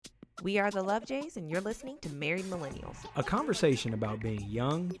We are the Love Jays, and you're listening to Married Millennials. A conversation about being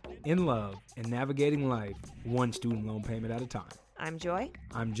young, in love, and navigating life one student loan payment at a time. I'm Joy.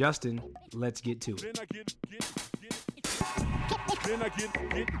 I'm Justin. Let's get to it.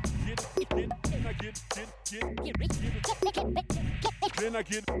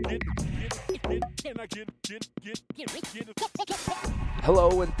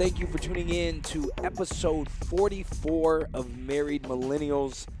 Hello, and thank you for tuning in to episode 44 of Married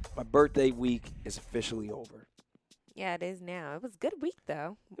Millennials. My birthday week is officially over. Yeah, it is now. It was a good week,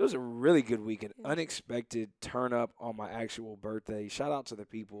 though. It was a really good week, an unexpected turn up on my actual birthday. Shout out to the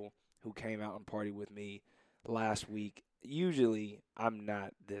people who came out and partied with me last week. Usually, I'm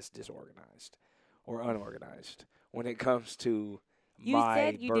not this disorganized or unorganized when it comes to You my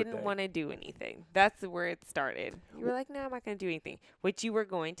said you birthday. didn't want to do anything. That's where it started. You were like, no, I'm not going to do anything, which you were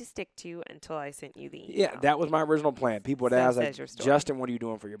going to stick to until I sent you the email. Yeah, that was my original plan. People would So ask, says like, your story. Justin, what are you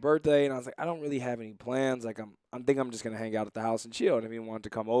doing for your birthday? And I was like, I don't really have any plans. Like, I'm just going to hang out at the house and chill. And if you wanted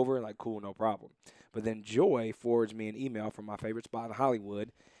to come over, like, cool, no problem. But then Joy forwards me an email from my favorite spot in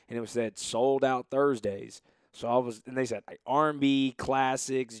Hollywood, and it was said, sold out Thursdays. So and they said, like, R&B,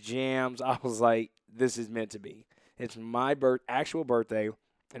 classics, jams. I was like, this is meant to be. It's my actual birthday,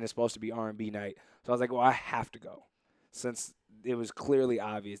 and it's supposed to be R&B night. So I was like, well, I have to go, since it was clearly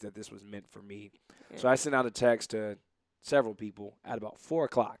obvious that this was meant for me. Yeah. So I sent out a text to several people at about 4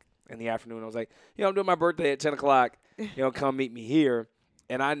 o'clock in the afternoon. I was like, I'm doing my birthday at 10 o'clock. Come meet me here.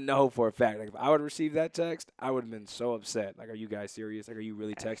 And I know for a fact, like, if I would have received that text, I would have been so upset. Like, are you guys serious? Like, are you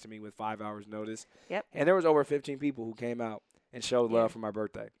really texting me with 5 hours notice? Yep. And there was over 15 people who came out and showed Yeah. love for my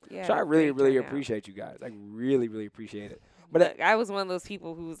birthday. Yeah, So I really, great really turnout. appreciate you guys. Like, really, really appreciate it. But Look, I was one of those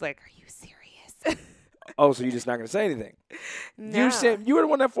people who was like, are you serious? oh, so you're just not going to say anything? No. You were the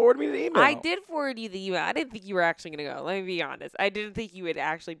one that forwarded me the email. I did forward you the email. I didn't think you were actually going to go. Let me be honest. I didn't think you would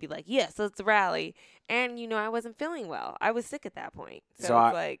actually be like, yes, let's rally. And, I wasn't feeling well. I was sick at that point. So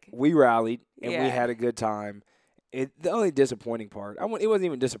it's like, we rallied, and we Yeah. had a good time. The only disappointing part, it wasn't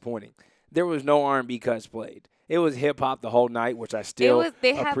even disappointing. There was no R&B cuts played. It was hip-hop the whole night, which I still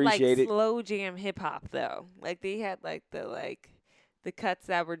they had like appreciated. slow jam hip hop though. Like they had like the cuts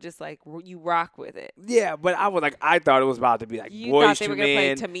that were just like you rock with it. Yeah, but I thought it was about to be like You Boyz thought they II were gonna play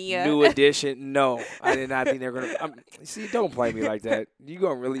Men, Tamia? New Edition. No, I did not think they were gonna. See, don't play me like that. You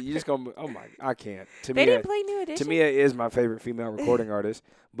just gonna. Oh my, I can't. They Tamia, didn't play New Edition. Tamia is my favorite female recording artist,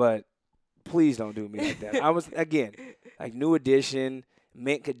 but please don't do me like that. I was again like New Edition,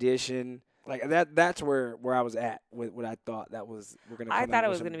 Mint Condition. Like that's where I was at with what I thought that was. We're gonna. I Come thought out it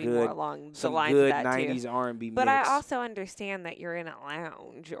with was going some to be good, more along the some lines good of that '90s too. R&B But mix. I also understand that you're in a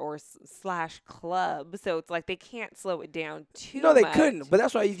lounge or / club, so it's like they can't slow it down too much. No, they couldn't. But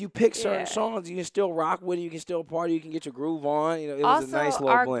that's why if you pick certain Yeah. songs, you can still rock with it. You can still party. You can get your groove on. It was also, a nice little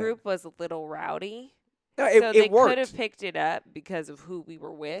our blend. group was a little rowdy, No, so they it worked could have picked it up because of who we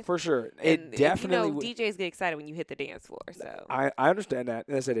were with. for sure. And It definitely. DJs get excited when you hit the dance floor. So I understand that.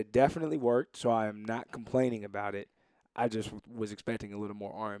 And I said it definitely worked. So I am not complaining about it. I just was expecting a little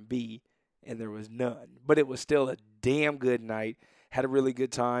more R&B, and there was none. But it was still a damn good night. Had a really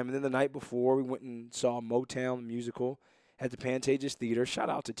good time. And then the night before, we went and saw Motown the musical at the Pantages Theater. Shout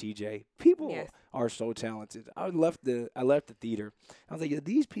out to TJ. People Yes. are so talented. I left the theater. I was like,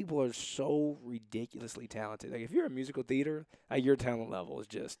 these people are so ridiculously talented. Like, if you're a musical theater, your talent level is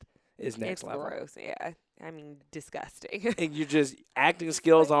next it's level. gross. Yeah, I mean disgusting. And you're just acting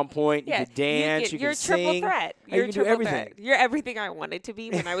skills on point. You Yeah, can dance. You you're can triple sing. threat. and You're you can do triple everything. threat. You're everything I wanted to be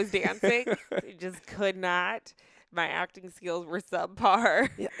when I was dancing. I just could not. My acting skills were subpar.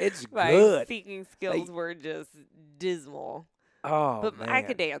 Yeah, it's My good. singing skills were just dismal. Oh, But man. I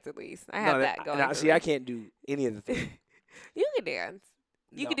could dance at least. I had that going. for See, me. I can't do any of the things. You can dance.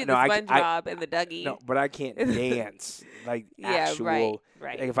 You No, can do no, the I SpongeBob and the Dougie. No, but I can't dance like yeah, actual.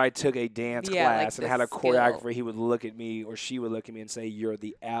 right. Like if I took a dance Yeah, like class and the had a skill. choreographer, he would look at me or she would look at me and say, "You're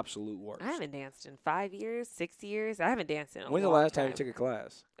the absolute worst." I haven't danced in 5 years, 6 years. I haven't danced in a When's the long last time you took a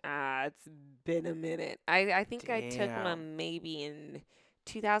class? It's been a minute. I think I took Damn. one maybe in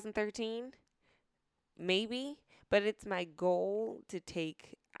 2013, maybe. But it's my goal to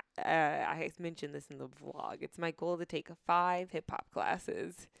take. I mentioned this in the vlog. It's my goal to take 5 hip hop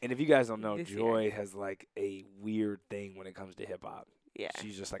classes. And if you guys don't know, This year. Joy has like a weird thing when it comes to hip hop. Yeah,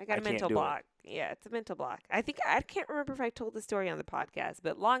 She's just like, I got a can't mental do block. Yeah, it's a mental block. I can't remember if I told the story on the podcast,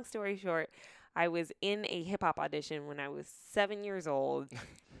 but long story short, I was in a hip hop audition when I was 7 years old.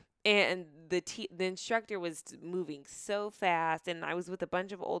 and the instructor was moving so fast, and I was with a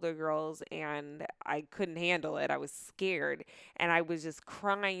bunch of older girls, and I couldn't handle it. I was scared, and I was just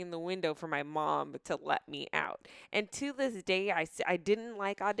crying in the window for my mom to let me out. And to this day, I didn't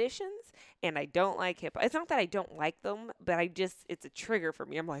like auditions, and I don't like hip hop. It's not that I don't like them, but it's a trigger for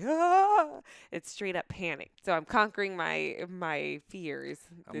me. I'm like, ah, it's straight up panic. So I'm conquering my fears.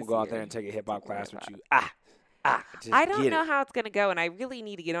 I'm gonna go out there and take a hip hop class with you. Just I don't get know it. how it's going to go, and I really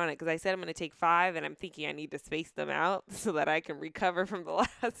need to get on it because I said I'm going to take 5, and I'm thinking I need to space them out so that I can recover from the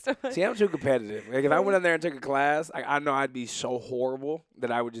last one. See, I'm too competitive. Like, if I went in there and took a class, I know I'd be so horrible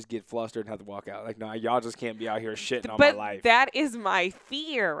that I would just get flustered and have to walk out. Like, no, y'all just can't be out here shitting on my life. But that is my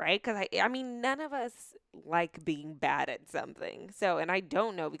fear, right? Because, I mean, none of us like being bad at something. So, and I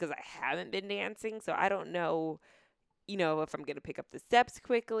don't know because I haven't been dancing, so I don't know, if I'm going to pick up the steps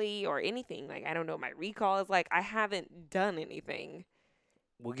quickly or anything. Like, I don't know what my recall is like. I haven't done anything.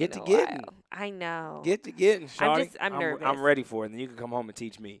 Well, get in to a getting. while. I know. Get to getting, shawty. I'm nervous. I'm ready for it, and then you can come home and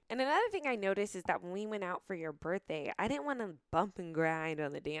teach me. And another thing I noticed is that when we went out for your birthday, I didn't want to bump and grind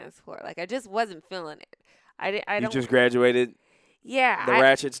on the dance floor. Like, I just wasn't feeling it. I You don't. just graduated Yeah. the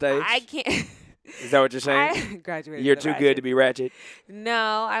ratchet stage? I can't. Is that what you're saying? I graduated. You're the too ratchet. good to be ratchet?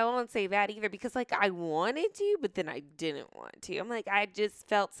 No, I won't say that either because, like, I wanted to, but then I didn't want to. I'm like, I just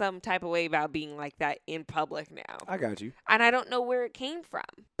felt some type of way about being like that in public now. I got you. And I don't know where it came from.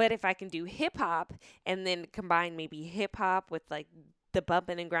 But if I can do hip hop and then combine maybe hip hop with, like, the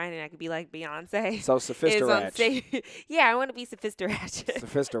bumping and grinding, I could be like Beyonce. So Is on sophistiratchet. stage. Yeah, I want to be sophisticated.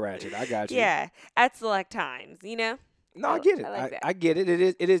 Sophistiratchet. I got you. Yeah, at select times, No, I get it. I like that. I get it.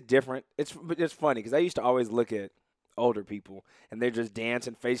 It is different. But it's funny because I used to always look at older people and they're just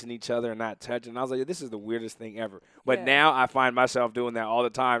dancing, facing each other and not touching. And I was like, this is the weirdest thing ever. But Yeah. now I find myself doing that all the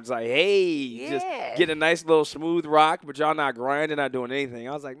time. It's like, hey, just Yeah. get a nice little smooth rock, but y'all not grinding, not doing anything.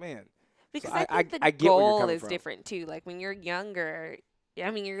 I was like, man. Because So I think I the get where you're goal coming is from. different too. Like when you're younger, I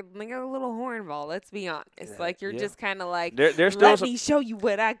mean, you're a little hornball. Let's be honest. Yeah, Like you're yeah. just kind of like, There's still let me show you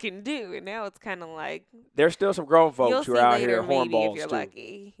what I can do. And now it's kind of like there's still some grown you'll folks see who are out later here maybe if hornballs you're too.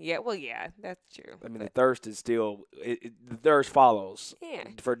 lucky. Yeah, well, yeah, that's true. I mean, the thirst is still the thirst follows Yeah.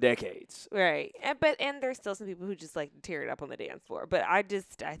 for decades. Right, and there's still some people who just like to tear it up on the dance floor. But I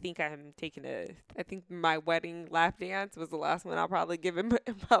think I'm taking I think my wedding lap dance was the last one I'll probably give in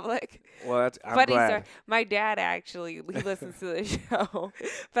public. Well, I'm Funny glad. story. My dad actually he listens to the show,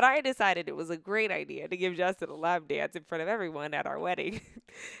 but I decided it was a great idea to give Justin a lap dance in front of everyone at our wedding,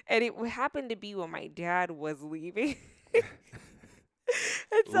 and it happened to be when my dad was leaving.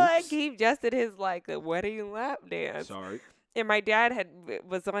 And so I Oops. gave Justin his like a wedding lap dance. Sorry. And my dad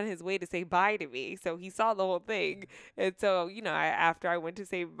was on his way to say bye to me, so he saw the whole thing. And so, after I went to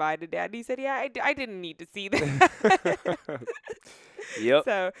say bye to Dad, he said, "Yeah, I didn't need to see that." Yep.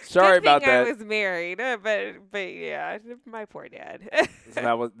 So Sorry good thing about that. I was married, but yeah, my poor dad.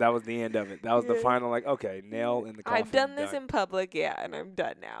 So that was the end of it. That was the Yeah. final, like, okay, nail in the coffin. I've done this in public, yeah, and I'm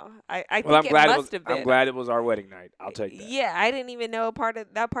done now. I Well, think I'm glad it it must was. have been. I'm glad it was our wedding night. I'll take that. Yeah, I didn't even know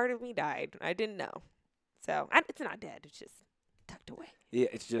that part of me died. I didn't know. So it's not dead. It's just tucked away. Yeah,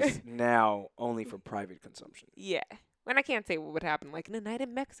 it's just now only for private consumption. Yeah. And I can't say what would happen, like in a night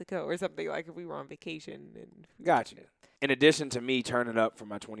in Mexico or something, like if we were on vacation. And Gotcha. In addition to me turning up for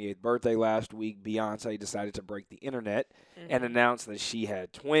my 28th birthday last week, Beyonce decided to break the internet and Mhm. announced that she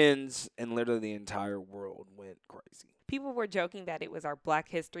had twins, and literally the entire world went crazy. People were joking that it was our Black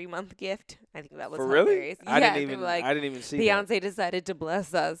History Month gift. I think that was For really? hilarious. I yeah, didn't they even. were like I didn't even see that. Beyonce decided to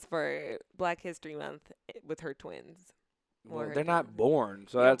bless us for Black History Month with her twins. Well, or they're her not twins. born,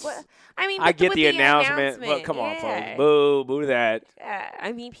 so Yeah, that's. well, I mean, I but get with the announcement, but come on, yeah. folks, boo, boo to that. Yeah,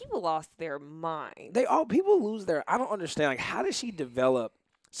 I mean, people lost their minds. People lose their. I don't understand. Like, how did she develop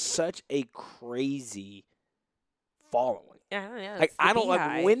such a crazy following? I don't know. Like, it's the I don't like.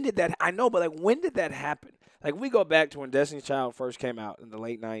 Beehive. When did that? I know, but like, when did that happen? Like, we go back to when Destiny's Child first came out in the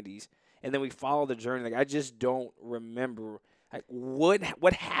late '90s, and then we follow the journey. Like, I just don't remember. Like,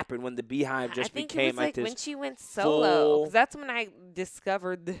 what happened when the Beehive just I think became it was like this? when she went solo. full- 'Cause that's when I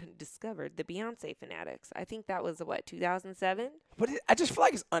discovered the Beyonce fanatics. I think that was 2007. But I just feel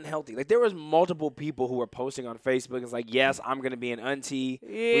like it's unhealthy. Like, there was multiple people who were posting on Facebook. It's like, yes, I'm gonna be an auntie.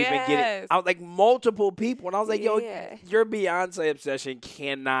 We've been getting Yes. out like multiple people, and I was like, yo, Yeah. your Beyonce obsession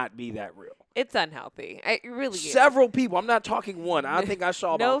cannot be that real. It's unhealthy. It really is. Several people. I'm not talking one. I think I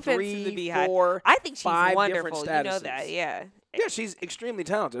saw No about offense to the 3, Beehive. 4. I think she's 5 wonderful. different You know that, statuses. yeah. Yeah, she's extremely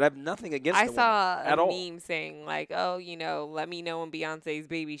talented. I have nothing against I the saw woman at a all. meme saying like, "Oh, let me know when Beyonce's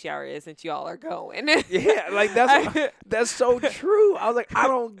baby shower is since y'all are going." Yeah, like that's so true. I was like, I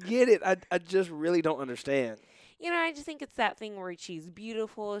don't get it. I just really don't understand. I just think it's that thing where she's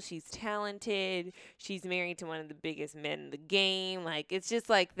beautiful, she's talented, she's married to one of the biggest men in the game. Like, it's just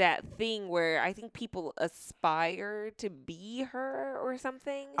like that thing where I think people aspire to be her or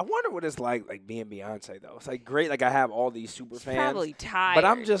something. I wonder what it's like being Beyonce, though. It's like great. Like, I have all these super She's fans. probably tired. But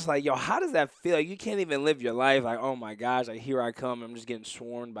I'm just like, yo, how does that feel? Like, you can't even live your life. Like, oh my gosh, like here I come. I'm just getting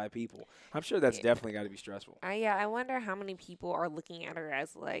swarmed by people. I'm sure that's definitely got to be stressful. I wonder how many people are looking at her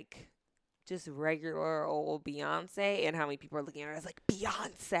as like just regular old Beyonce, and how many people are looking at her as like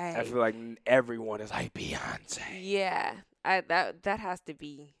Beyonce. I feel like everyone is like Beyonce. Yeah, that has to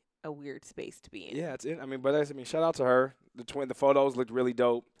be a weird space to be in. Yeah, it's in. But shout out to her. The photos looked really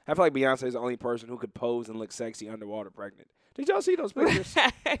dope. I feel like Beyonce is the only person who could pose and look sexy underwater pregnant. Did y'all see those pictures?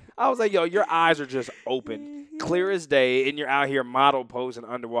 I was like, yo, your eyes are just open, clear as day, and you're out here model posing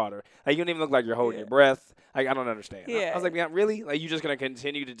underwater. Like, you don't even look like you're holding your breath. Like, I don't understand. I was like, man, really? Like, you just going to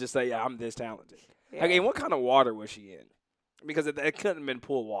continue to just say, yeah, I'm this talented? Yeah. Like, and what kind of water was she in? Because it couldn't have been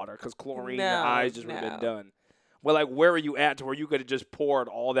pool water because chlorine in the eyes just would have been done. Well, like, where are you at to where you could have just poured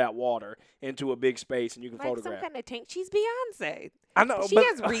all that water into a big space and you can like photograph? Some kind of tank. She's Beyonce. I know. She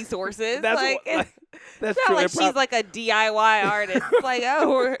has resources. That's it's not like she's like a DIY artist. It's like,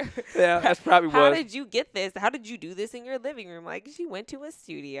 yeah, that's probably how did you get this? How did you do this in your living room? Like, she went to a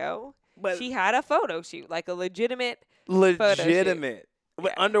studio. But she had a photo shoot, like a legitimate. Photo shoot.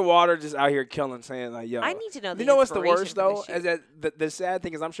 But underwater, just out here killing, saying like, "Yo." I need to know. You know what's the worst though? Is that the sad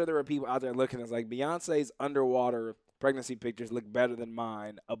thing is, I'm sure there are people out there looking. It's like Beyonce's underwater pregnancy pictures look better than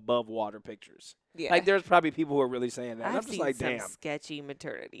mine above water pictures. Yeah. Like, there's probably people who are really saying that. I've I'm just seen like, some damn. sketchy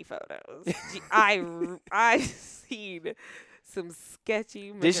maternity photos. I've seen some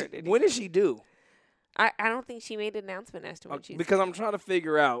sketchy maternity. When did she do? I don't think she made an announcement as to when she's. Because I'm trying to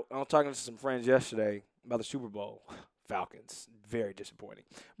figure out. I was talking to some friends yesterday about the Super Bowl. Falcons, very disappointing.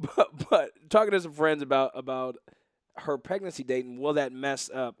 But talking to some friends about her pregnancy date and will that mess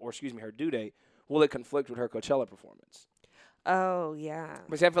up, or excuse me, her due date, will it conflict with her Coachella performance? Oh, yeah.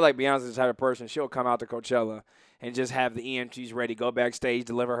 Because I feel like Beyonce's the type of person, she'll come out to Coachella and just have the EMTs ready, go backstage,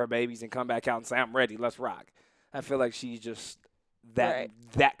 deliver her babies, and come back out and say, I'm ready, let's rock. I feel like she's just that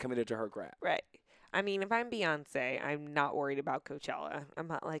committed to her craft. Right. I mean, if I'm Beyonce, I'm not worried about Coachella. I'm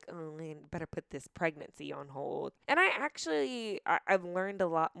not like, oh, man, better put this pregnancy on hold. And I've learned a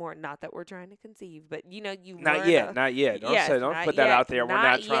lot more. Not that we're trying to conceive, but you not yet. Don't put that out there. We're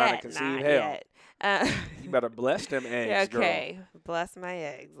not trying to conceive. Hell, you better bless them eggs, okay, girl. Bless my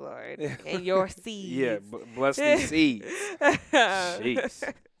eggs, Lord, and your seeds. Yeah, bless these seeds.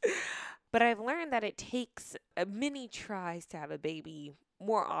 Jeez. But I've learned that it takes many tries to have a baby.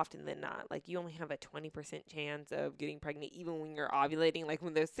 More often than not, like you only have a 20% chance of getting pregnant, even when you're ovulating. Like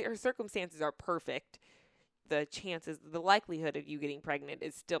when the circumstances are perfect, the likelihood of you getting pregnant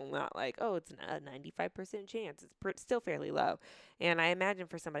is still not like, oh, it's a 95% chance. It's still fairly low. And I imagine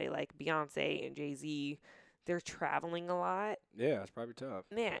for somebody like Beyonce and Jay-Z, they're traveling a lot. Yeah, it's probably tough.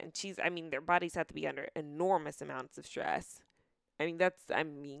 Yeah, and their bodies have to be under enormous amounts of stress. Not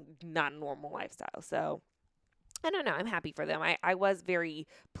a normal lifestyle. So I don't know. I'm happy for them. I was very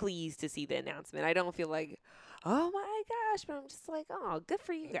pleased to see the announcement. I don't feel like, oh my gosh, but I'm just like, oh, good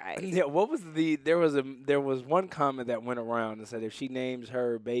for you guys. Yeah. What was there was one comment that went around and said if she names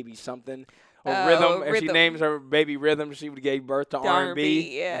her baby something or Rhythm, if she names her baby Rhythm, she would give birth to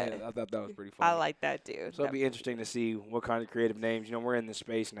R&B. Yeah. I thought that was pretty funny. I like that too. So it'll be interesting to see what kind of creative names. We're in this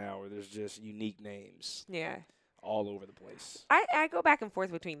space now where there's just unique names. Yeah. All over the place. I go back and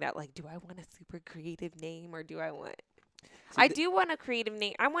forth between that. Like, do I want a super creative name or do I want... I do want a creative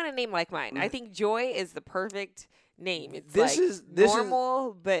name. I want a name like mine. I think Joy is the perfect name. It's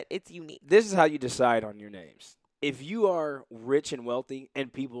normal, but it's unique. This is how you decide on your names. If you are rich and wealthy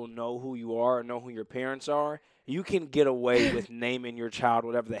and people know who you are and know who your parents are, you can get away with naming your child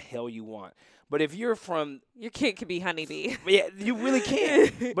whatever the hell you want. But if you're from... Your kid could be Honeybee. Yeah, you really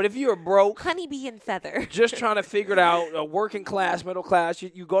can. But if you're broke... Honeybee and Feather. Just trying to figure it out, a working class, middle class,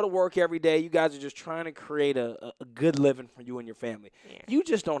 you go to work every day. You guys are just trying to create a good living for you and your family. Yeah. You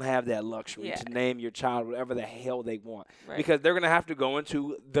just don't have that luxury to name your child whatever the hell they want. Right. Because they're going to have to go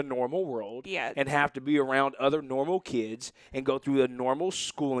into the normal world and have to be around other normal kids and go through a normal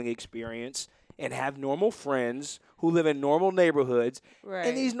schooling experience and have normal friends who live in normal neighborhoods. Right.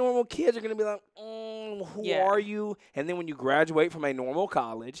 And these normal kids are going to be like, who are you? And then when you graduate from a normal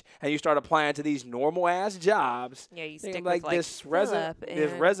college and you start applying to these normal-ass jobs, you stick like with this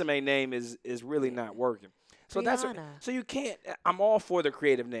resume name is really not working. So Rihanna. So you can't. I'm all for the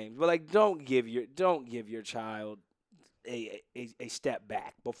creative names, but like don't give your child a step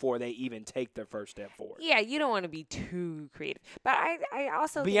back before they even take their first step forward. Yeah, you don't want to be too creative. But I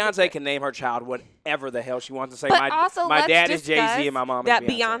also think Beyonce can name her child whatever the hell she wants to say. But also, My let's dad is Jay-Z discuss and my mom that is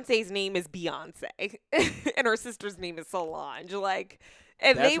Beyonce. Beyonce's name is Beyonce and her sister's name is Solange. Like,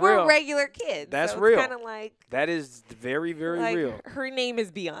 and That's they were real. regular kids. That's so real. Kind of like That is very, very like real. her name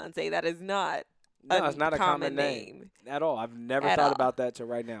is Beyonce. That is not No, it's not a common name. At all. I've never At thought all. about that till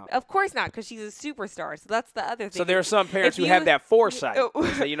right now. Of course not, because she's a superstar. So that's the other thing. So there are some parents if who have you- that foresight.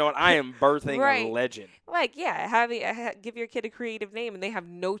 Say, you know what? I am birthing Right. a legend. Like, yeah, give your kid a creative name, and they have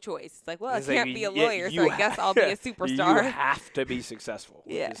no choice. It's like, well, I It's like, can't be a yeah, lawyer, so you I guess I'll be a You superstar. have to be successful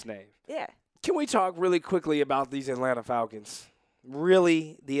with Yeah. this name. Yeah. Can we talk really quickly about these Atlanta Falcons?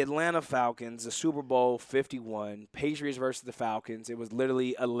 Really, the Atlanta Falcons, the Super Bowl 51, Patriots versus the Falcons. It was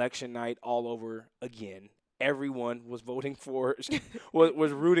literally election night all over again. Everyone was voting for,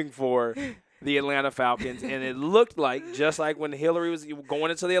 was rooting for the Atlanta Falcons, and it looked like, just like when Hillary was going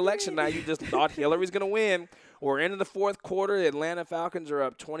into the election night, you just thought Hillary was going to win. We're into the fourth quarter. The Atlanta Falcons are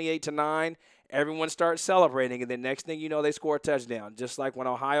up 28-9. Everyone starts celebrating, and then next thing you know, they score a touchdown. Just like when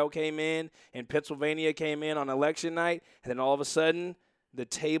Ohio came in and Pennsylvania came in on election night, and then all of a sudden, the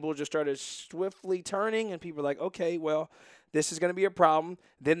table just started swiftly turning, and people were like, okay, well, this is going to be a problem.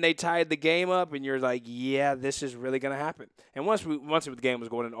 Then they tied the game up, and you're like, yeah, this is really going to happen. And once the game was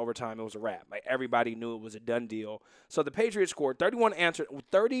going in overtime, it was a wrap. Like, everybody knew it was a done deal. So the Patriots scored 31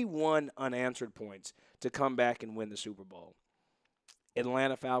 unanswered points to come back and win the Super Bowl.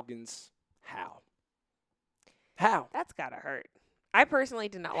 Atlanta Falcons, how? That's gotta hurt. I personally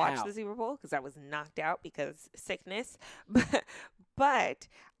did not watch How? the Super Bowl because I was knocked out because sickness. But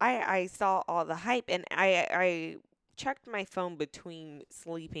I saw all the hype, and I checked my phone between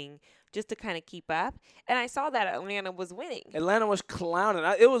sleeping just to kind of keep up, and I saw that Atlanta was winning. Atlanta was clowning.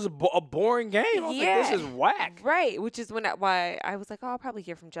 It was a boring game. I was like, this is whack. Right, which is why I was like, oh, I'll probably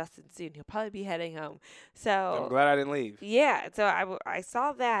hear from Justin soon. He'll probably be heading home. So I'm glad I didn't leave. yeah, so I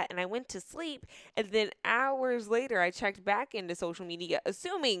saw that, and I went to sleep, and then hours later, I checked back into social media,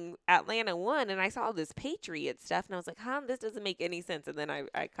 assuming Atlanta won, and I saw this Patriot stuff, and I was like, this doesn't make any sense, and then I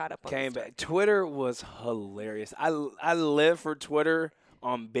caught up on Came the back. Twitter was hilarious. I live for Twitter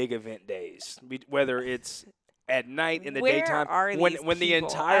on big event days, whether it's at night in the Where daytime are when these the people?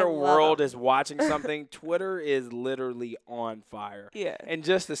 entire I love world them. is watching something. Twitter is literally on fire. Yeah. And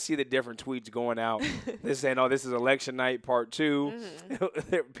just to see the different tweets going out, they're saying, "Oh, this is election night part 2."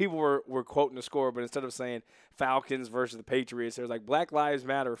 Mm-hmm. People were quoting the score, but instead of saying Falcons versus the Patriots, there's like Black Lives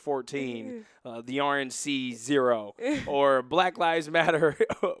Matter 14, the RNC 0, or Black Lives Matter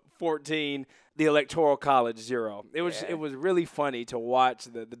 14, the Electoral College 0. It was really funny to watch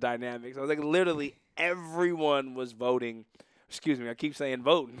the dynamics. I was like, literally everyone was voting. Excuse me, I keep saying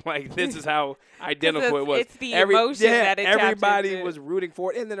voting. Like, this is how identical it was. It's the emotion that it taps everybody into. was rooting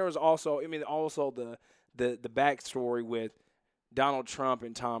for it. And then there was also the backstory with Donald Trump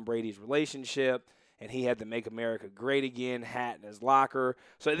and Tom Brady's relationship, and he had the Make America Great Again hat in his locker.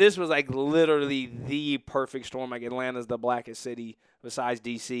 So this was like literally the perfect storm. Like, Atlanta's the blackest city besides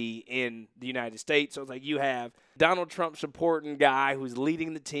D.C. in the United States. So it's like you have Donald Trump supporting guy who's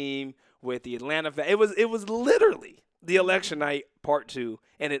leading the team with the Atlanta. It was literally the election night part 2,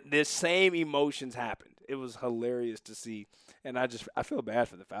 and this same emotions happened. It was hilarious to see, and I feel bad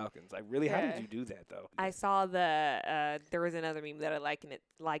for the Falcons. Like, really, how did you do that though? I saw there was another meme that I liked, and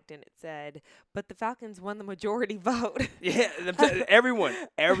it said, "But the Falcons won the majority vote." Yeah,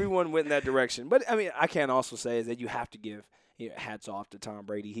 everyone went in that direction. But I mean, I can also say is that you have to give hats off to Tom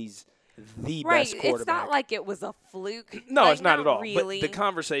Brady. He's the best quarterback. It's not like it was a fluke. No, like, it's not at all. Really. But the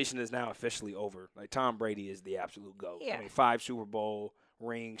conversation is now officially over. Like, Tom Brady is the absolute GOAT. Yeah. I mean, 5 Super Bowl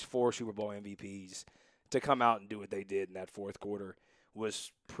rings, 4 Super Bowl MVPs. To come out and do what they did in that fourth quarter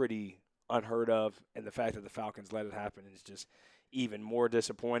was pretty unheard of. And the fact that the Falcons let it happen is just even more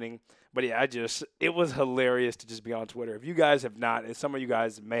disappointing. But yeah, it was hilarious to just be on Twitter. If you guys have not, and some of you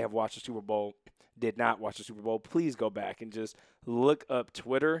guys may have watched the Super Bowl, did not watch the Super Bowl, please go back and just look up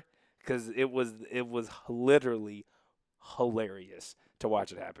Twitter, because it was literally hilarious to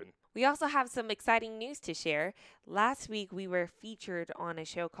watch it happen. We also have some exciting news to share. Last week, we were featured on a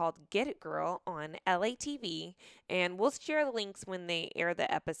show called Get It Girl on LATV, and we'll share the links when they air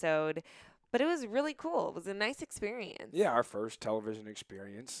the episode. But it was really cool. It was a nice experience. Yeah, our first television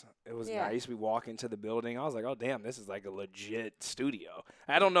experience. It was nice. We walk into the building. I was like, oh, damn, this is like a legit studio.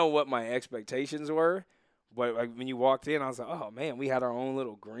 I don't know what my expectations were, but like when you walked in, I was like, oh, man, we had our own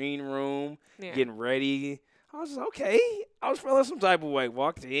little green room, getting ready. I was just, okay. I was feeling some type of way.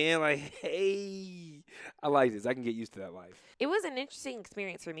 Walked in like, hey, I like this. I can get used to that life. It was an interesting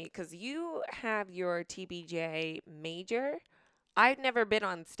experience for me because you have your TBJ major. I've never been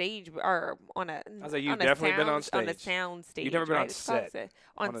on stage or on a I was like, you've on a definitely been on on a stage. sound stage. You've never been right? on It's called set.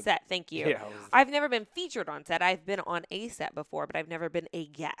 On On a- set, thank you. Yeah. I've never been featured on set. I've been on a set before, but I've never been a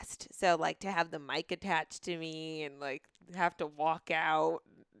guest. So like to have the mic attached to me and like have to walk out,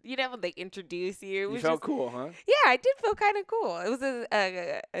 when they introduce you. It You was felt just, cool, huh? yeah, I did feel kind of cool. It was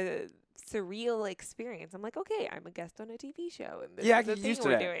a surreal experience. I'm like, okay, I'm a guest on a TV show, and this Yeah, I is the get thing used to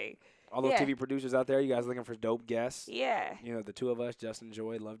we're that. doing. All those Yeah. TV producers out there, you guys looking for dope guests? Yeah. The two of us, Justin,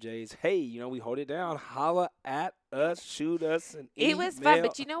 Joy, Love Jays. Hey, we hold it down. Holla at us. Shoot us an email. It was fun,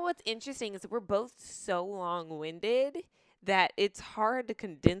 but you know what's interesting is we're both so long-winded that it's hard to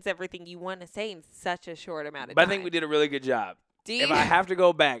condense everything you want to say in such a short amount of But time. I think we did a really good job. Do you? If I have to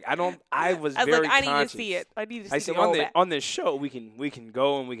go back, I was I was very like, I conscious. need to see it. I need to see I said the whole back. on this show we can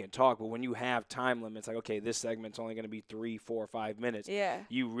go and we can talk, but when you have time limits, like okay, this segment's only going to be 3, 4, 5 minutes. Yeah.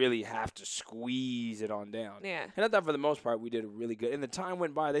 You really have to squeeze it on down. Yeah. And I thought for the most part we did a really good. And the time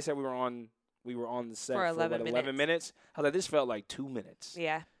went by. They said we were on the set For for 11 about 11 minutes. I was like, this felt like 2 minutes.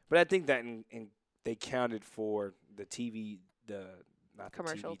 Yeah. But I think that in they counted for the TV, not the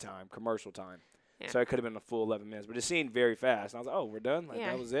Commercial TV time, commercial time. Yeah. So it could have been a full 11 minutes, but it seemed very fast. And I was like, oh, we're done? Like,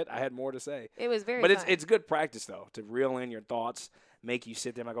 Yeah. that was it? I had more to say. It was very But fun. it's good practice, though, to reel in your thoughts, make you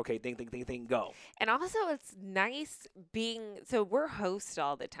sit there like, okay, think, go. And also, it's nice so we're hosts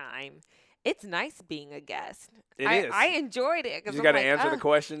all the time. It's nice being a guest. It I, is. I enjoyed it. You 'Cause just I'm got to like, answer the oh,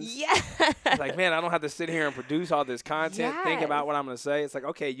 questions. Yeah. It's like, man, I don't have to sit here and produce all this content, think Yes. about what I'm going to say. It's like,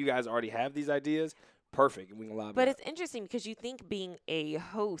 okay, you guys already have these ideas. Perfect. And we can lob But it it's interesting because you think being a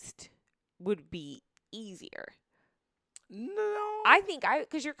host would be easier. No. I think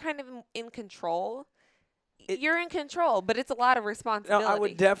because you're kind of in control. You're in control, but it's a lot of No, responsibility. I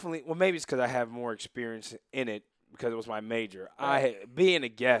would definitely. Well, maybe it's because I have more experience in it because it was my major. Being a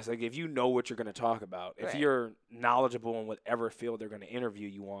guest, like if you know what you're going to talk about, if Right. you're knowledgeable in whatever field they're going to interview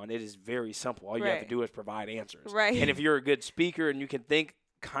you on, it is very simple. All you have to Right. do is provide answers. Right. And if you're a good speaker and you can think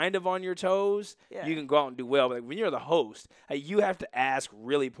kind of on your toes, Yeah. you can go out and do well. But like, when you're the host, you have to ask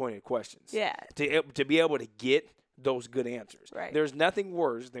really pointed questions. Yeah. To be able to get those good answers. Right. There's nothing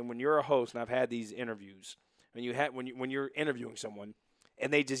worse than when you're a host, and I've had these interviews. When you're interviewing someone,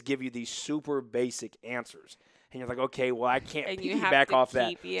 and they just give you these super basic answers, and you're like, okay, well I can't And you have piggyback to off that,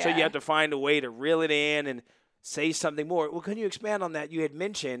 keep- so yeah. you have to find a way to reel it in and say something more. Well, can you expand on that? You had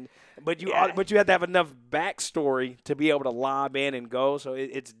mentioned, but you Yeah. but you have to have enough backstory to be able to lob in and go. So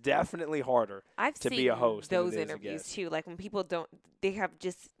it's definitely harder. I've to seen be a host than it those is a interviews guest. too. Like when people they have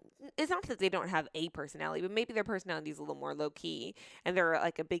just. It's not that they don't have a personality, but maybe their personality is a little more low key, and they're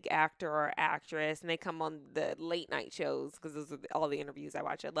like a big actor or actress, and they come on the late night shows because those are all the interviews I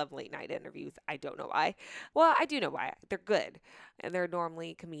watch. I love late night interviews. I don't know why. Well, I do know why. They're good, and they're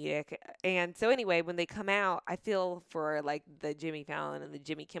normally comedic. And so anyway, when they come out, I feel for like the Jimmy Fallon and the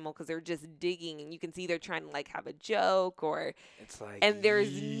Jimmy Kimmel because they're just digging, and you can see they're trying to like have a joke or. It's like And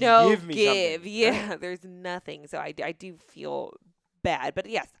there's no give me give. something. Yeah, there's nothing. So I do feel bad. But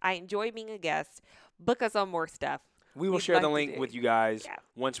yes, I enjoy being a guest. Book us on more stuff. We will We'd share like the to link do. with you guys Yeah.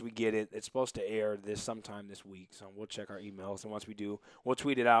 once we get it. It's supposed to air sometime this week, so we'll check our emails. And once we do, we'll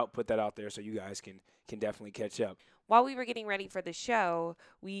tweet it out, put that out there, so you guys can definitely catch up. While we were getting ready for the show,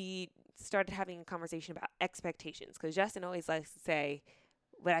 we started having a conversation about expectations because Justin always likes to say,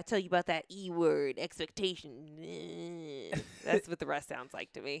 "When I tell you about that E word, expectation," that's what the rest sounds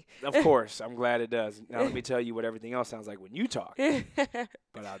like to me. Of course, I'm glad it does. Now let me tell you what everything else sounds like when you talk.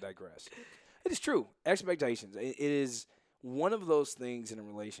 But I'll digress. It is true. Expectations. It is one of those things in a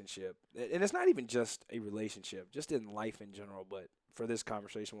relationship, and it's not even just a relationship, just in life in general, but for this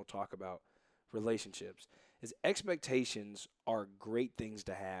conversation we'll talk about relationships, is expectations are great things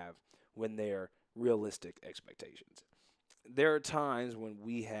to have when they're realistic expectations. There are times when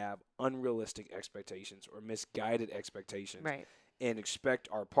we have unrealistic expectations or misguided expectations Right. and expect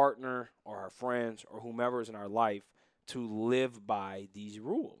our partner or our friends or whomever is in our life to live by these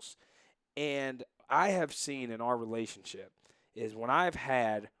rules. And I have seen in our relationship is when I've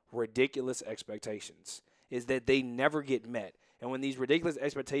had ridiculous expectations is that they never get met. And when these ridiculous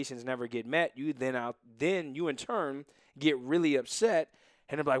expectations never get met, you then you in turn get really upset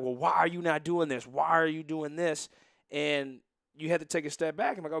and they're like, well, why are you not doing this? Why are you doing this? And you have to take a step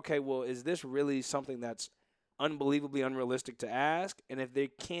back and like, okay, well, is this really something that's unbelievably unrealistic to ask? And if they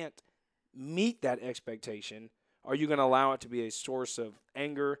can't meet that expectation, are you going to allow it to be a source of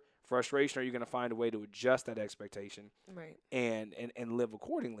anger, frustration? Or are you going to find a way to adjust that expectation Right. and live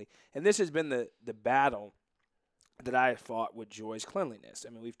accordingly? And this has been the battle that I fought with Joy's cleanliness.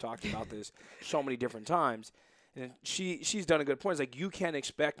 I mean, we've talked about this so many different times. And she's done a good point. It's like, you can't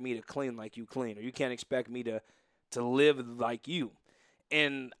expect me to clean like you clean, or you can't expect me to live like you.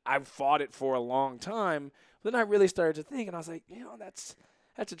 And I've fought it for a long time. But then I really started to think, and I was like,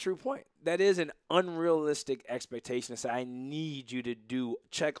 that's a true point. That is an unrealistic expectation to say, I need you to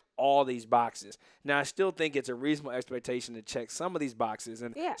check all these boxes. Now, I still think it's a reasonable expectation to check some of these boxes,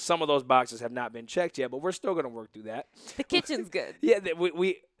 and some of those boxes have not been checked yet, but we're still going to work through that. The kitchen's good. Yeah,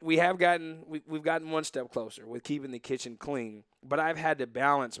 we've gotten one step closer with keeping the kitchen clean, but I've had to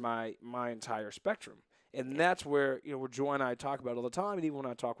balance my entire spectrum. And that's where, where Joy and I talk about all the time, and even when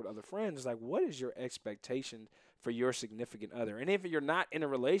I talk with other friends, it's like, what is your expectation for your significant other? And if you're not in a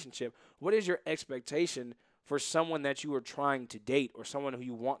relationship, what is your expectation for someone that you are trying to date, or someone who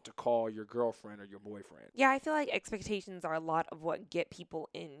you want to call your girlfriend or your boyfriend? Yeah, I feel like expectations are a lot of what get people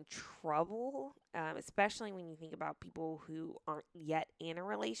in trouble, especially when you think about people who aren't yet in a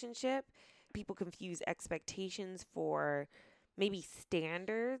relationship. People confuse expectations for maybe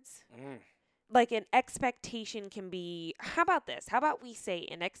standards. Like, an expectation can be, how about this? How about we say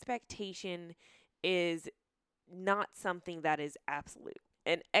an expectation is not something that is absolute.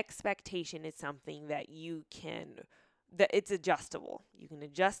 An expectation is something that that it's adjustable. You can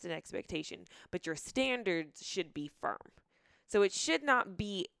adjust an expectation, but your standards should be firm. So it should not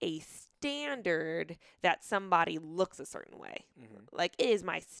be a standard that somebody looks a certain way. Like, it is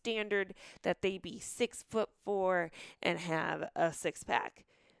my standard that they be 6'4" and have a 6-pack.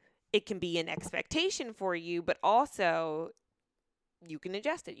 It can be an expectation for you, but also you can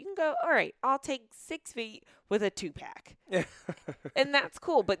adjust it. You can go, all right, I'll take 6 feet with a 2-pack. And that's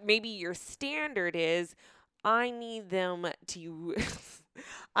cool. But maybe your standard is, I need them to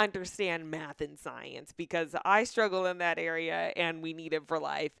understand math and science because I struggle in that area and we need it for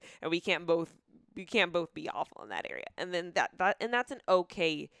life. And we can't both be awful in that area. And then that's an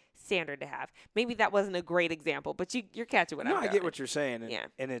okay standard to have. Maybe that wasn't a great example, but you're catching what I'm doing. No, I get what you're saying. Yeah.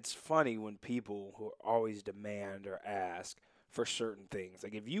 And it's funny when people who always demand or ask for certain things.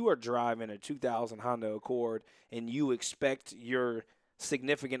 Like, if you are driving a 2000 Honda Accord and you expect your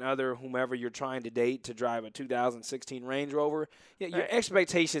significant other, whomever you're trying to date, to drive a 2016 Range Rover, your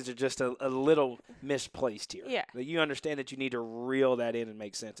expectations are just a little misplaced here. Yeah. Like, you understand that you need to reel that in and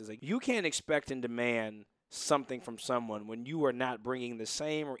make sense. It's like, you can't expect and demand something from someone when you are not bringing the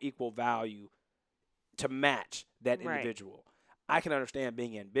same or equal value to match that individual. I can understand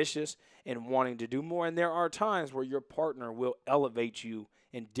being ambitious and wanting to do more, and there are times where your partner will elevate you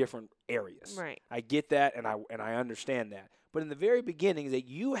in different areas. Right. I get that, and I understand that. But in the very beginning, that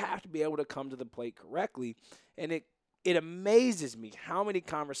you have to be able to come to the plate correctly, and it amazes me how many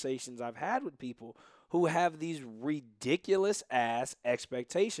conversations I've had with people who have these ridiculous ass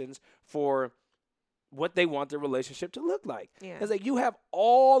expectations for what they want their relationship to look like. Yeah. It's like, you have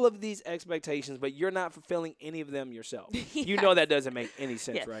all of these expectations, but you're not fulfilling any of them yourself. You know that doesn't make any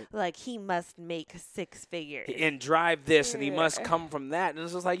sense, right? Like, he must make 6 figures. And drive this, and he must come from that. And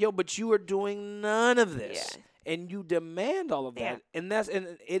it's just like, but you are doing none of this. Yeah. And you demand all of that. Yeah. And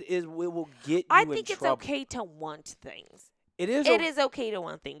it will get you I in think trouble. it's okay to want things. It is okay to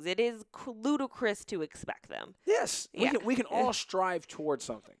want things. It is ludicrous to expect them. Yes. We can all strive towards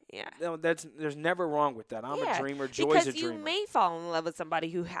something. Yeah. There's never wrong with that. I'm a dreamer. Joy's because a dreamer. you may fall in love with somebody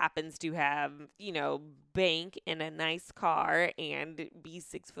who happens to have, bank and a nice car and be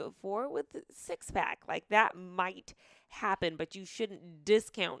 6'4" with a 6-pack. Like, that might happen, but you shouldn't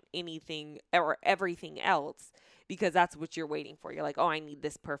discount anything or everything else because that's what you're waiting for. You're like, oh, I need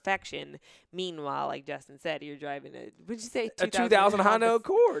this perfection. Meanwhile, like Justin said, you're driving what'd you say? A 2000 Honda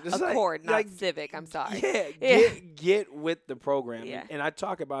Accord. Accord, not Civic. I'm sorry. Yeah, get with the program. Yeah. And I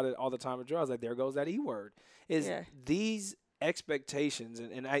talk about it all the time with Joe. I was like, there goes that E word. These expectations,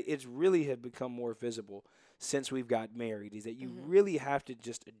 and it's really have become more visible since we've got married, is that you really have to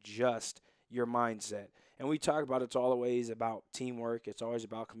just adjust your mindset. And we talk about it's always about teamwork. It's always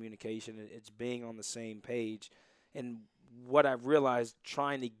about communication. It's being on the same page. And what I've realized,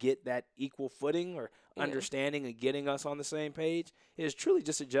 trying to get that equal footing or understanding and getting us on the same page is truly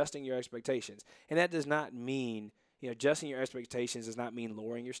just adjusting your expectations. And that does not mean, adjusting your expectations does not mean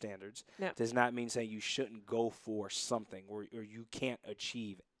lowering your standards. No. Does not mean saying you shouldn't go for something or you can't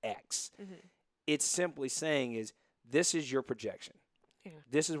achieve X. It's simply saying this is your projection. Yeah.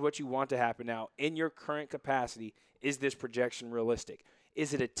 This is what you want to happen. Now, in your current capacity, is this projection realistic?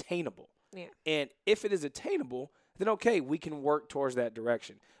 Is it attainable? Yeah. And if it is attainable, then okay, we can work towards that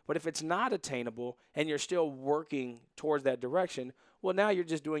direction. But if it's not attainable and you're still working towards that direction, well, now you're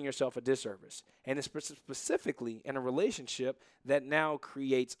just doing yourself a disservice. And it's specifically in a relationship that now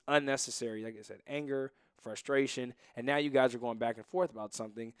creates unnecessary, like I said, anger, frustration, and now you guys are going back and forth about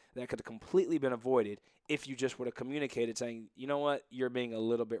something that could have completely been avoided if you just would have communicated saying, you know what, you're being a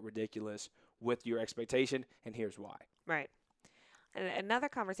little bit ridiculous with your expectation, and here's why. Right. And another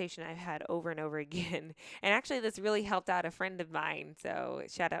conversation I've had over and over again, and actually this really helped out a friend of mine, so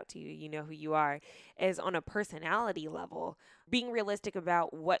shout out to you, you know who you are, is on a personality level, being realistic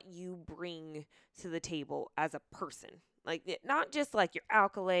about what you bring to the table as a person. Like, not just like your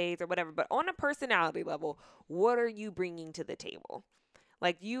accolades or whatever, but on a personality level, what are you bringing to the table?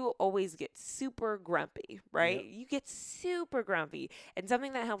 Like, you always get super grumpy, right? Yep. You get super grumpy. And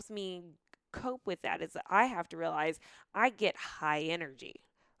something that helps me cope with that is that I have to realize I get high energy.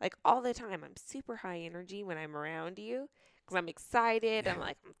 Like, all the time, I'm super high energy when I'm around you because I'm excited. I'm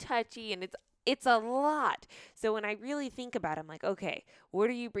like, I'm touchy, and it's a lot. So when I really think about it, I'm like, okay, what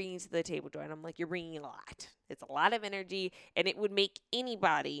are you bringing to the table, Joy? And I'm like, you're bringing a lot. It's a lot of energy, and it would make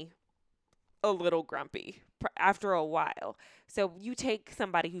anybody a little grumpy after a while. So you take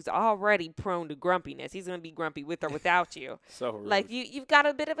somebody who's already prone to grumpiness. He's going to be grumpy with or without you. So rude. Like, you've got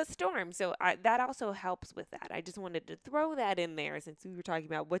a bit of a storm. So that also helps with that. I just wanted to throw that in there since we were talking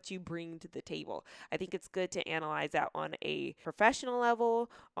about what you bring to the table. I think it's good to analyze that on a professional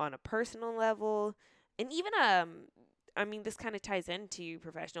level, on a personal level, and even, I mean, this kind of ties into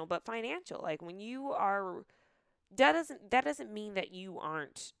professional, but financial. Like, when you are, that doesn't mean that you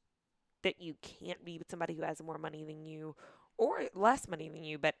can't be with somebody who has more money than you or less money than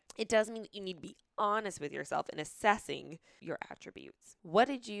you, but it does mean that you need to be honest with yourself in assessing your attributes. What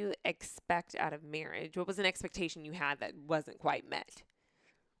did you expect out of marriage? What was an expectation you had that wasn't quite met?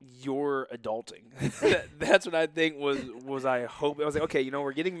 You're adulting. That's what I think was I hope. I was like, okay,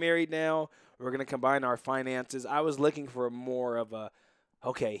 we're getting married now. We're going to combine our finances. I was looking for more of a,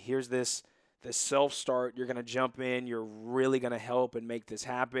 okay, here's this self-start. You're going to jump in. You're really going to help and make this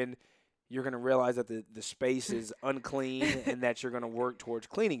happen. You're going to realize that the space is unclean and that you're going to work towards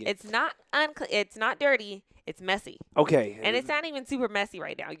cleaning it. It's not it's not dirty. It's messy. Okay. And it's not even super messy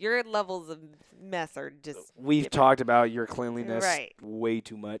right now. Your levels of mess are just We've different. talked about your cleanliness Right. way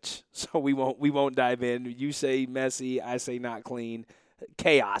too much, so we won't dive in. You say messy, I say not clean.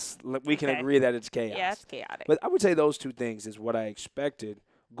 Chaos. We can Okay. agree that it's chaos. Yeah, it's chaotic. But I would say those two things is what I expected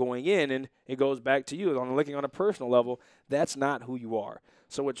going in, and it goes back to you looking on a personal level. That's not who you are.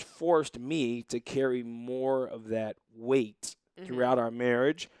 So it's forced me to carry more of that weight throughout our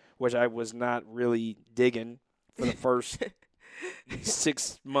marriage, which I was not really digging for the first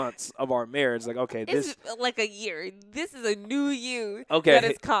 6 months of our marriage. Like, okay, This is like a year. This is a new you Okay. that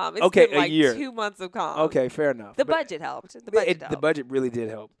is calm. It's Okay, been like a year. 2 months of calm. okay, fair enough. The But budget helped. The budget helped. the budget really did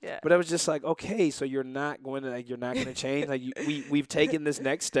help. Yeah. But I was just like, okay, so you're not going to change. Like, we've taken this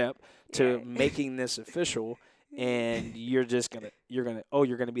next step to Yeah. making this official, and you're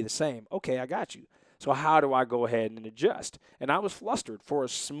gonna be the same. Okay, I got you. So how do I go ahead and adjust? And I was flustered for a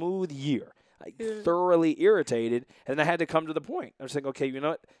smooth year, like thoroughly irritated, and I had to come to the point. I was thinking, okay, you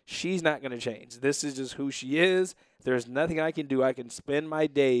know what? She's not gonna change. This is just who she is. There's nothing I can do. I can spend my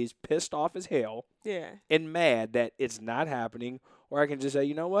days pissed off as hell Yeah. and mad that it's not happening, or I can just say,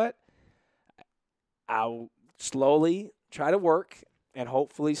 you know what? I'll slowly try to work, and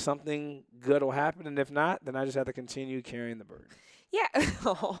hopefully something good will happen. And if not, then I just have to continue carrying the burden. Yeah.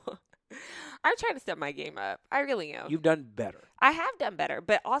 I'm trying to step my game up. I really am. You've done better. I have done better,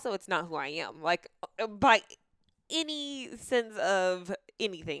 but also it's not who I am. Like, by any sense of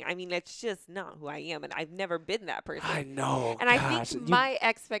anything. I mean, it's just not who I am, and I've never been that person. I know. And I think my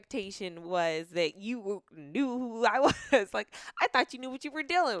expectation was that you knew who I was. Like, I thought you knew what you were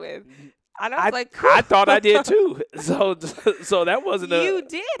dealing with. And I was like, cool. I thought I did too. So that wasn't You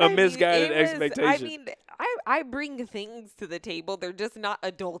did. a I mean, misguided it was- expectation. I mean, I bring things to the table. They're just not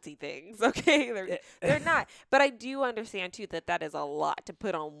adulty things, okay? They're not. But I do understand too that is a lot to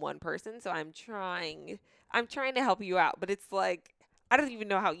put on one person. So I'm trying to help you out, but it's like I don't even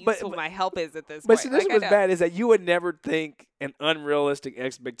know how useful my help is at this But point. see, this Like, was bad is that you would never think an unrealistic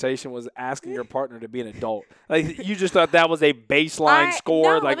expectation was asking your partner to be an adult. Like, you just thought that was a baseline score.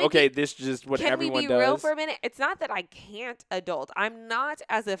 No, Like, let me okay, be- this is just what Can we everyone be does. real for a minute? It's not that I can't adult. I'm not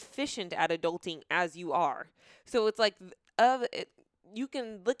as efficient at adulting as you are. So it's like you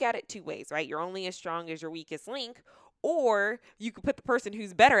can look at it two ways, right? You're only as strong as your weakest link, or you could put the person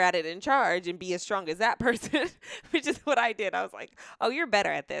who's better at it in charge and be as strong as that person, which is what I did. I was like, oh, you're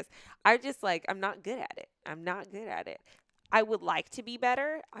better at this. I'm not good at it. I'm not good at it. I would like to be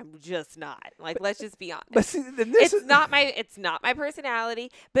better. I'm just not. Like, let's just be honest. But see, then this It's not my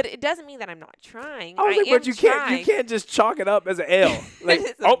personality, but it doesn't mean that I'm not trying. I was like, am but you can't just chalk it up as an L. Like,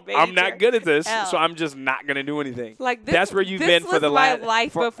 It's a I'm not major good at this, L. so I'm just not gonna do anything. Like this, That's where you've this been for was the my last.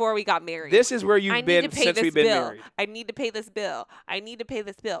 life before we got married. This is where I you've need been to pay since this we've been bill. married. I need to pay this bill. I need to pay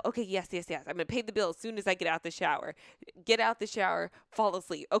this bill. Okay, yes. I'm gonna pay the bill as soon as I get out the shower. Get out the shower, fall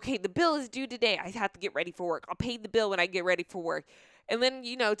asleep. Okay, the bill is due today. I have to get ready for work. I'll pay the bill when I get ready for work. And then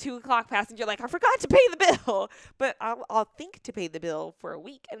 2:00 passes, and you're like, I forgot to pay the bill. But I'll think to pay the bill for a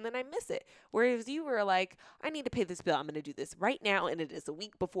week, and then I miss it. Whereas you were like, I need to pay this bill. I'm gonna do this right now, and it is a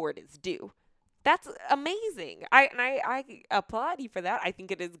week before it is due. That's amazing. I applaud you for that. I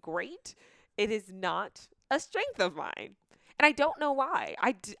think it is great. It is not a strength of mine. And I don't know why.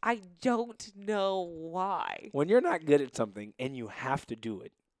 I don't know why. When you're not good at something and you have to do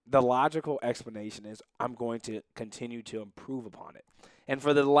it, the logical explanation is I'm going to continue to improve upon it. And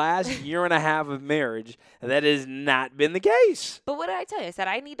for the last year and a half of marriage, that has not been the case. But what did I tell you? I said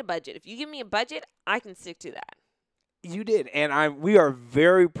I need a budget. If you give me a budget, I can stick to that. You did, and we are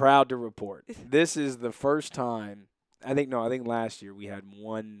very proud to report this is the first time. I think last year we had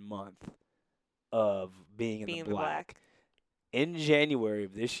 1 month of being in the black. In January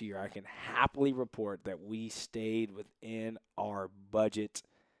of this year, I can happily report that we stayed within our budget,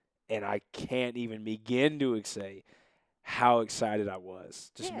 and I can't even begin to say how excited I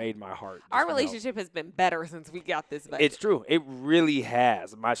was. Just made my heart. Our relationship has been better since we got this budget. It's true. It really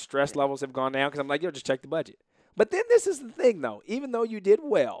has. My stress levels have gone down because I'm like, just check the budget. But then this is the thing, though. Even though you did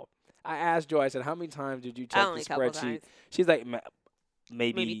well, I asked Joy, I said, how many times did you check the spreadsheet? Times. She's like,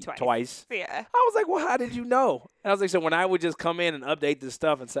 maybe twice. Yeah. I was like, well, how did you know? And I was like, so when I would just come in and update this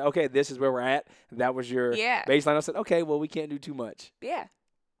stuff and say, okay, this is where we're at, that was your baseline, I said, okay, well, we can't do too much. Yeah.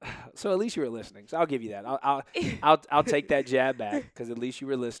 So at least you were listening. So I'll give you that. I'll take that jab back because at least you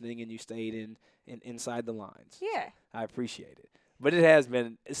were listening and you stayed inside the lines. Yeah. I appreciate it. But it has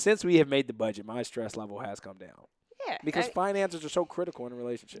been, since we have made the budget, my stress level has come down. Yeah. Because finances are so critical in a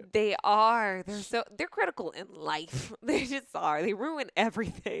relationship. They are. They're critical in life. They just are. They ruin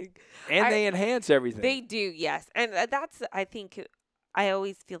everything. And they enhance everything. They do, yes. And that's, I think, I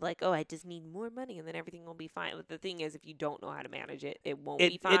always feel like, I just need more money and then everything will be fine. But the thing is, if you don't know how to manage it, it won't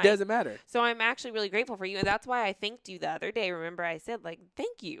be fine. It doesn't matter. So I'm actually really grateful for you. And that's why I thanked you the other day. Remember, I said,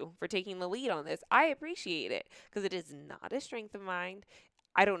 thank you for taking the lead on this. I appreciate it because it is not a strength of mine.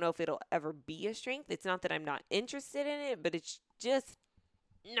 I don't know if it'll ever be a strength. It's not that I'm not interested in it, but it's just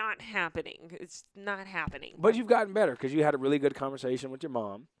not happening. It's not happening. But you've gotten better because you had a really good conversation with your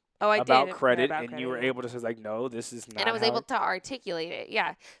mom. About credit, and you were able to say, no, this is not. And I was able to articulate it,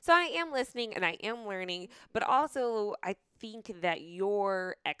 yeah. So I am listening and I am learning, but also I think that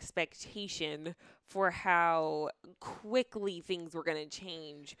your expectation for how quickly things were going to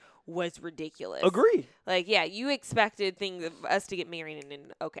change was ridiculous. Agree. You expected us to get married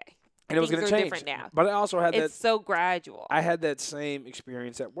and okay. And it was going to change. Different now. But I also had it's so gradual. I had that same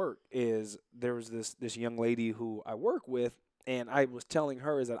experience at work. There was this young lady who I work with, and I was telling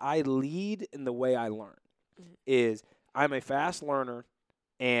her is that I lead in the way I learn. Is I'm a fast learner,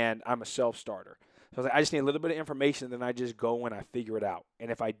 and I'm a self-starter. So I was like, I just need a little bit of information, then I just go and I figure it out.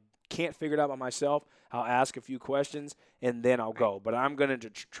 And if I can't figure it out by myself, I'll ask a few questions, and then I'll go. But I'm going to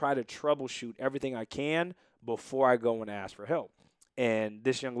try to troubleshoot everything I can before I go and ask for help. And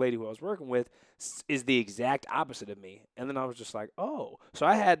this young lady who I was working with is the exact opposite of me. And then I was just like, oh. So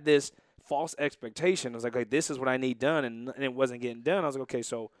I had this false expectation. I was like, this is what I need done, and it wasn't getting done. I was like, okay,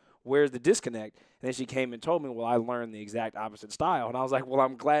 so where's the disconnect? And then she came and told me, well, I learned the exact opposite style. And I was like, well,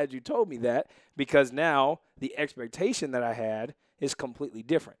 I'm glad you told me that because now the expectation that I had is completely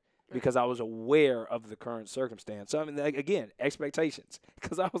different because I was aware of the current circumstance. So, I mean, again, expectations.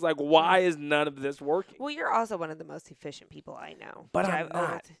 Because I was like, why is none of this working? Well, you're also one of the most efficient people I know. But I'm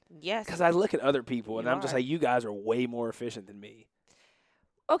not. Yes. Because I look at other people, and I'm just like, you guys are way more efficient than me.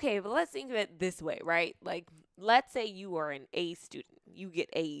 Okay, but let's think of it this way, right? Let's say you are an A student. You get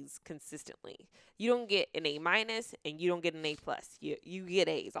A's consistently. You don't get an A minus and you don't get an A plus. You get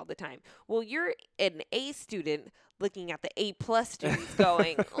A's all the time. Well, you're an A student looking at the A plus students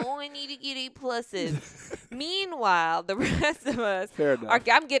going, I need to get A pluses. Meanwhile, the rest of us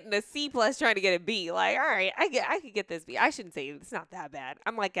I'm getting a C plus trying to get a B. All right, I could get this B. I shouldn't say it's not that bad.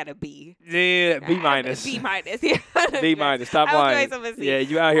 I'm at a B. Yeah, B minus. B minus. Yeah. B minus. Stop lying. Yeah,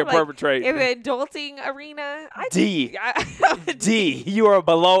 you out here perpetrating. In the adulting arena, D. D. You are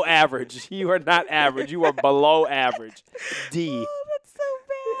below average. You are not average. You are below average. D. Oh, that's so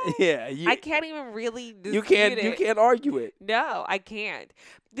Yeah, I can't even really dispute you can't it. argue it. No, I can't.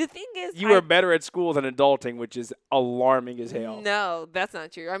 The thing is, You are better at school than adulting, which is alarming as hell. No, that's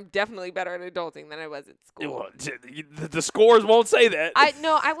not true. I'm definitely better at adulting than I was at school. Well, the scores won't say that.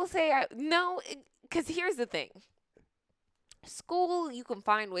 I will say no, because here's the thing. School, you can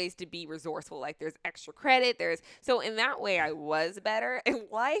find ways to be resourceful. Like there's extra credit. So in that way, I was better. In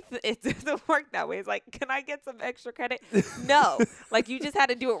life, it doesn't work that way. It's like, can I get some extra credit? No. Like you just had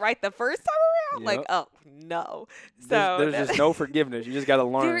to do it right the first time around. Yep. Like, oh no. So there's just no forgiveness. You just got to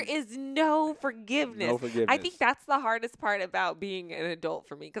learn. there is no forgiveness. No forgiveness. I think that's the hardest part about being an adult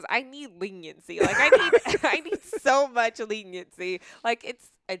for me because I need leniency. Like I need so much leniency. Like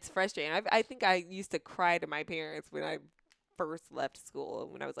it's frustrating. I think I used to cry to my parents when I first left school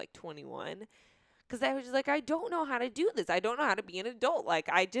when I was like 21 because I was just like, I don't know how to do this. I don't know how to be an adult. Like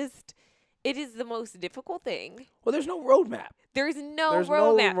it is the most difficult thing. Well, there's no roadmap. There's no There's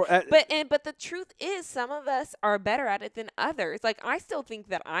roadmap. no But the truth is some of us are better at it than others. Like I still think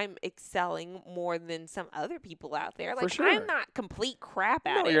that I'm excelling more than some other people out there. Like sure. I'm not complete crap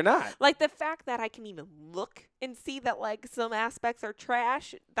at it. No, you're not. Like the fact that I can even look and see that like some aspects are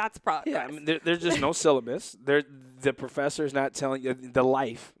trash, that's progress. Yeah, I mean, there's just no syllabus. The professor's not telling you.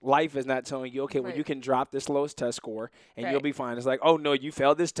 Life is not telling you. Okay, well, Right. you can drop this lowest test score and you'll Right. be fine. It's like, oh no, you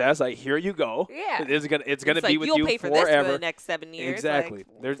failed this test. Like here you go. Yeah. It's gonna It's be like, with you'll you pay for forever. this for the next 7 years. Exactly.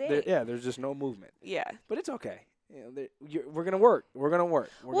 Like, dang. There's just no movement. Yeah. But it's okay. We're gonna work. We're gonna work.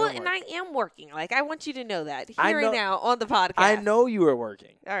 And I am working. Like I want you to know that I here and know- now on the podcast. I know you are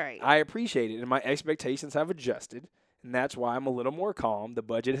working. All right. I appreciate it, and my expectations have adjusted, and that's why I'm a little more calm. The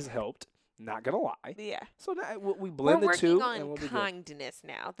budget has helped. Not gonna lie. Yeah. So now we blend We're the two, working and on we'll be good. kindness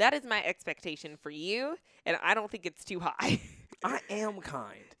now. That is my expectation for you, and I don't think it's too high. I am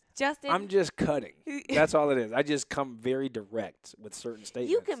kind. Justin, I'm just cutting. That's all it is. I just come very direct with certain statements.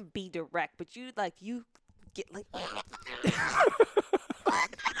 you can be direct, but you get like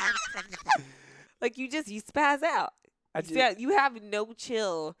like you spaz out. You have no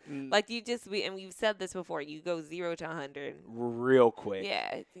chill. Like and we've said this before. You go 0 to 100 real quick.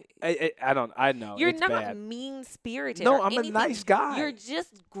 Yeah. I know. You're it's not bad. mean spirited. No, or I'm anything. a nice guy. You're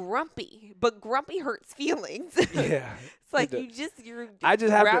just grumpy, but grumpy hurts feelings. Yeah. It's like it I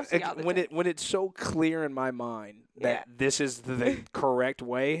just have grouchy all to the time. when it's so clear in my mind that Yeah. this is the correct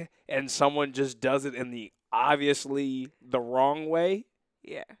way, and someone just does it in the obviously the wrong way.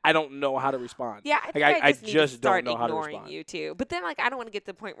 Yeah. I don't know how to respond. Yeah, I think I just need just to start don't know how to ignoring respond. you too. But then, like, I don't want to get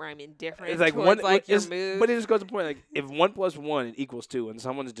to the point where I'm indifferent It's like towards, one, like, your it's- mood. but it just goes to the point like if 1 + 1 = 2, and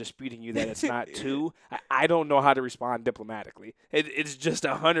someone's disputing you that it's not 2, I don't know how to respond diplomatically. It's just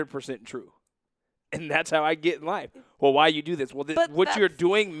 100% true, and that's how I get in life. Well, why you do this? Well, But what you're that's-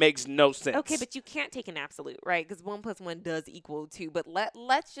 doing makes no sense. Okay, but you can't take an absolute, right? Because 1 + 1 does equal 2. But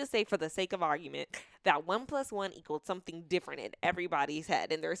let's just say, for the sake of argument, that 1 + 1 equals something different in everybody's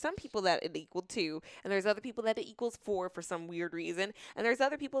head. And there are some people that it equaled 2, and there's other people that it equals 4 for some weird reason. And there's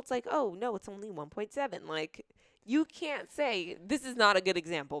other people it's like, oh no, it's only 1.7. Like, you can't say this is not a good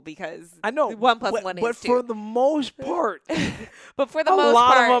example because I know 1 + 1 but is 2. for the most part, But for the a most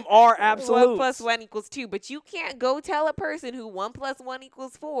lot part, of them are absolute. 1 + 1 = 2. But you can't go tell a person who 1 + 1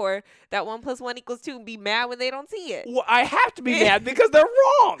 = 4 that 1 + 1 = 2 and be mad when they don't see it. Well, I have to be mad because they're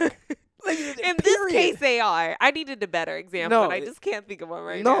wrong. Like, In this case, they are. I needed a better example, No, and I just can't think of one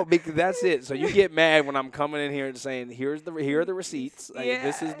right now. No, because that's it. So you get mad when I'm coming in here and saying, here are the receipts. Like,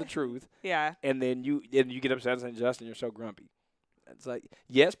 this is Yeah. the truth. Yeah. And then you get upset and say, Justin, you're so grumpy. It's like,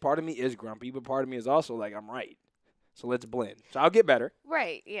 yes, part of me is grumpy, but part of me is also like, I'm right. So let's blend. So I'll get better.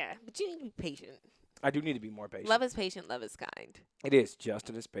 Right. Yeah. But you need to be patient. I do need to be more patient. Love is patient. Love is kind. It is.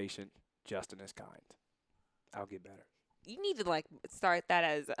 Justin is patient. Justin is kind. I'll get better. You need to like start that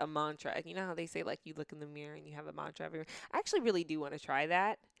as a mantra. You know how they say like you look in the mirror and you have a mantra every. I actually really do want to try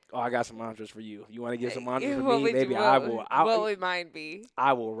that. Oh, I got some mantras for you. You want to get some mantras for What me? would Maybe you- I what- will. What would mine be?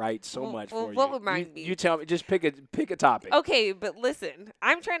 I will write so Well- much well, for you. what would mine be? You tell me. Just pick a topic. Okay, but listen,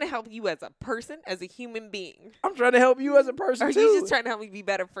 I'm trying to help you as a person, as a human being. I'm trying to help you as a person Are too. you just trying to help me be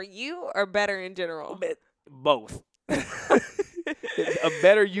better for you or better in general? Both. A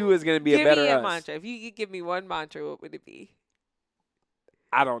better you is going to be Give a better me a us. mantra. If you could give me one mantra, what would it be?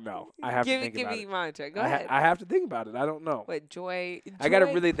 I don't know. I have to Give think me about a it. mantra. Go I ahead. have to think about it. I don't know. What joy? I gotta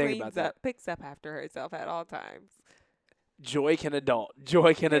Joy really think cleans about that. up, picks up after herself at all times. Joy can adult.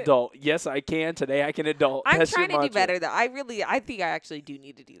 Joy can adult. Yes, I can. Today I can adult. I'm That's your trying to do mantra. better though. I think I actually do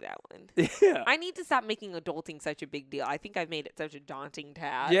need to do that one. Yeah. I need to stop making adulting such a big deal. I think I've made it such a daunting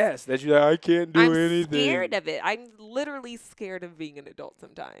task. Yes, that you. I can't do I'm anything. scared of it. I'm literally scared of being an adult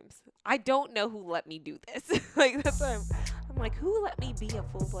sometimes. I don't know who let me do this. Like that's why I'm like, who let me be a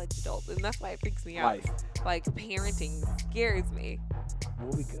full-fledged adult? And that's why it freaks me out. Life. Like, parenting scares me.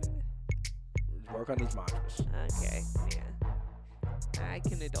 We'll be good. Work on these mantras. Okay, yeah. I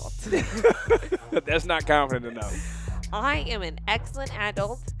can adult. That's not confident enough. I am an excellent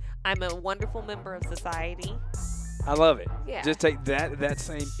adult. I'm a wonderful member of society. I love it. Yeah. Just take that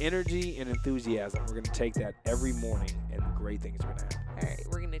same energy and enthusiasm. We're going to take that every morning, and great things are going to happen. All right,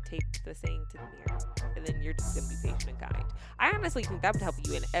 we're going to tape the saying to the mirror, and then you're just going to be patient and kind. I honestly think that would help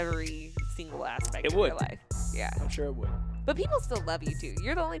you in every single aspect of your life. Yeah. I'm sure it would. But people still love you, too.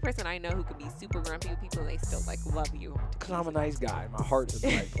 You're the only person I know who can be super grumpy with people, and they still, like, love you. Because I'm a nice guy. My heart's in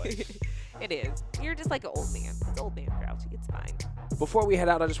the right place. It is. You're just like an old man. It's old man grouchy. It's fine. Before we head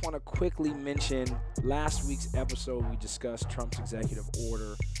out, I just want to quickly mention last week's episode, we discussed Trump's executive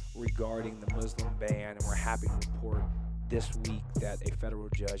order regarding the Muslim ban, and we're happy to report this week that a federal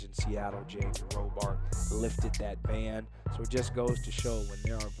judge in Seattle, James Robart, lifted that ban. So it just goes to show when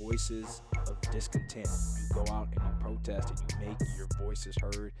there are voices of discontent, you go out and you protest and you make your voices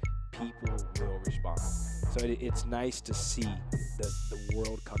heard, people will respond. So it's nice to see the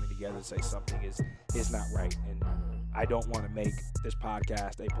world coming together and say something is not right. And I don't want to make this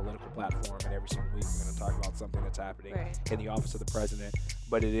podcast a political platform, and every single week we're going to talk about something that's happening in the office of the president.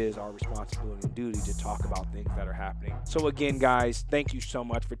 But it is our responsibility and duty to talk about things that are happening. So again, guys, thank you so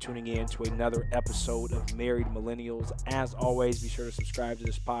much for tuning in to another episode of Married Millennials. As always, be sure to subscribe to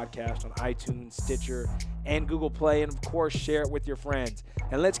this podcast on iTunes, Stitcher, and Google Play. And of course, share it with your friends.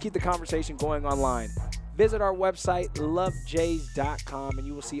 And let's keep the conversation going online. Visit our website, lovejays.com, and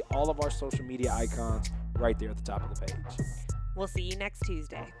you will see all of our social media icons right there at the top of the page. We'll see you next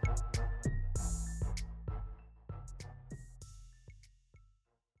Tuesday.